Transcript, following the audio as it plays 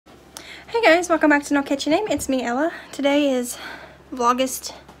Hey guys, welcome back to No Catchy Name. It's me, Ella. Today is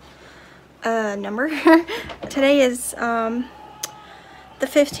Vlogust number. Today is the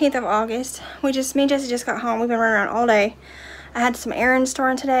 15th of August. Me and Jesse just got home. We've been running around all day. I had some errands to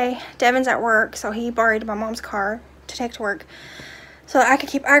run today. Devin's at work, so he borrowed my mom's car to take to work so that I could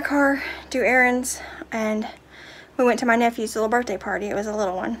keep our car, do errands, and we went to my nephew's little birthday party. It was a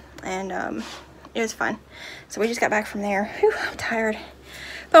little one, and it was fun. So we just got back from there. Whew, I'm tired.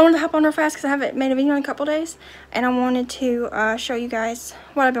 But I wanted to hop on real fast because I haven't made a video in a couple days, and I wanted to show you guys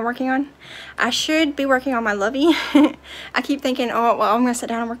what I've been working on. I should be working on my lovey. I keep thinking, oh well, I'm gonna sit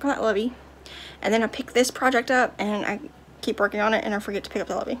down and work on that lovey, and then I pick this project up and I keep working on it and I forget to pick up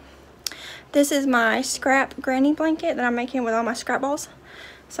the lovey. This is my scrap granny blanket that I'm making with all my scrap balls.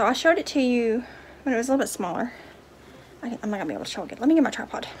 So I showed it to you when it was a little bit smaller. I'm not gonna be able to show it again. Let me get my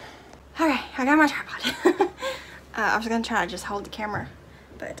tripod. Okay, I got my tripod. I was gonna try to just hold the camera,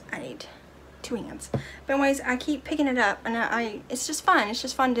 but I need two hands. But anyways, I keep picking it up, and it's just fun. It's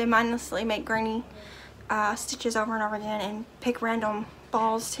just fun to mindlessly make granny stitches over and over again and pick random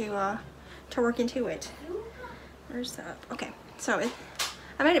balls to work into it. Where's that? Okay, so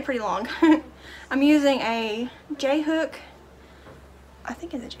I made it pretty long. I'm using a J-hook. I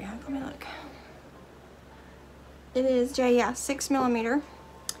think it's a J-hook. Let me look. It is 6mm.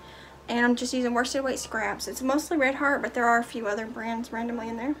 And I'm just using worsted weight scraps. It's mostly Red Heart, but there are a few other brands randomly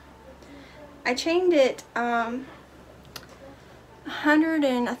in there. I chained it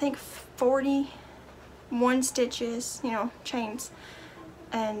 141 stitches, you know, chains,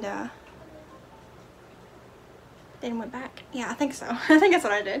 and then went back. Yeah, I think so. I think that's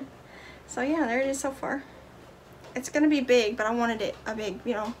what I did. So yeah, there it is so far. It's gonna be big, but I wanted it a big,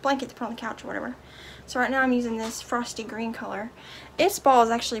 you know, blanket to put on the couch or whatever. So right now I'm using this frosty green color. Its ball is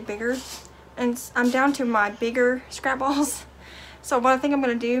actually bigger, and I'm down to my bigger scrap balls. So what I think I'm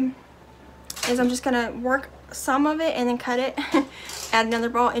gonna do is I'm just gonna work some of it and then cut it, add another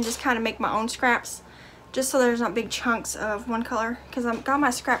ball, and just kind of make my own scraps, just so there's not big chunks of one color. Because I've got my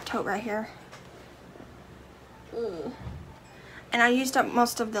scrap tote right here. Ooh. And I used up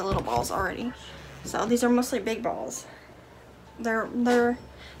most of the little balls already. So these are mostly big balls. They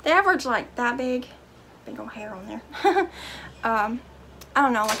average like that big. Big old hair on there. I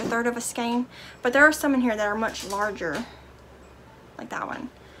don't know, like a third of a skein. But there are some in here that are much larger, like that one.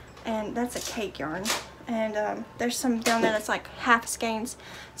 And that's a cake yarn. And there's some down there that's like half skeins.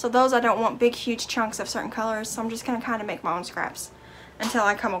 So those I don't want big huge chunks of certain colors. So I'm just gonna kind of make my own scraps until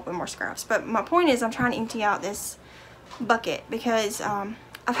I come up with more scraps. But my point is, I'm trying to empty out this bucket because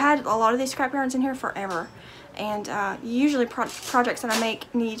I've had a lot of these scrap yarns in here forever, and usually projects that I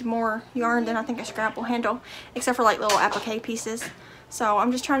make need more yarn than I think a scrap will handle, except for like little applique pieces. So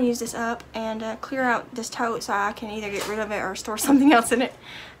I'm just trying to use this up and clear out this tote so I can either get rid of it or store something else in it.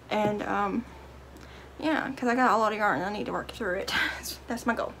 And yeah, because I got a lot of yarn and I need to work through it. That's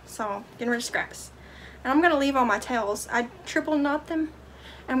my goal. So getting rid of scraps. And I'm going to leave all my tails. I triple knot them,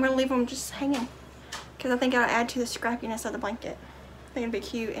 and I'm going to leave them just hanging because I think it'll add to the scrappiness of the blanket. I think it'd be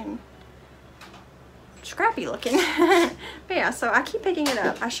cute and scrappy looking. But yeah, so I keep picking it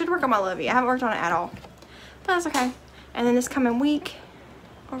up. I should work on my lovey. I haven't worked on it at all, but that's okay. And then this coming week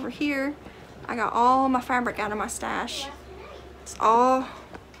over here, I got all my fabric out of my stash. It's all,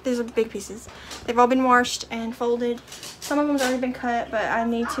 these are big pieces. They've all been washed and folded. Some of them's already been cut, but I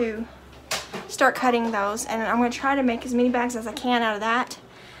need to start cutting those, and I'm going to try to make as many bags as I can out of that,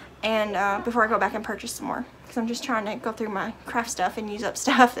 and before I go back and purchase some more, because I'm just trying to go through my craft stuff and use up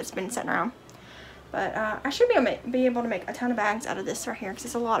stuff that's been sitting around. But I should be able to make a ton of bags out of this right here, because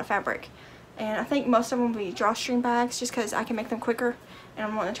it's a lot of fabric, and I think most of them will be drawstring bags just because I can make them quicker, and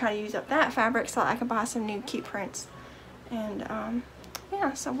I'm going to try to use up that fabric so I can buy some new cute prints. And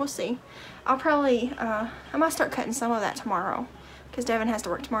yeah, so we'll see. I'll probably I might start cutting some of that tomorrow, because Devin has to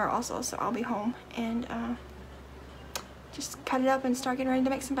work tomorrow also, so I'll be home and just cut it up and start getting ready to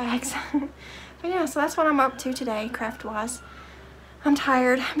make some bags. But yeah, so that's what I'm up to today, craft wise. I'm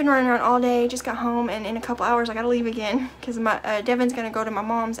tired. I've been running around all day, just got home, and in a couple hours I gotta leave again, because Devin's gonna go to my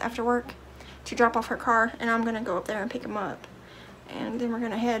mom's after work to drop off her car, and I'm gonna go up there and pick him up. And then we're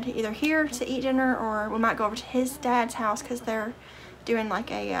gonna head either here to eat dinner, or we might go over to his dad's house because they're doing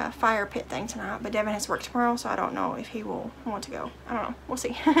like a fire pit thing tonight. But Devin has to work tomorrow, so I don't know if he will want to go. I don't know. We'll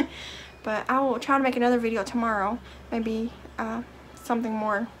see. But I will try to make another video tomorrow. Maybe something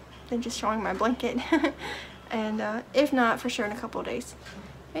more than just showing my blanket. And if not, for sure in a couple of days.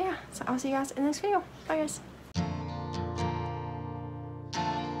 But yeah, so I'll see you guys in the next video. Bye guys.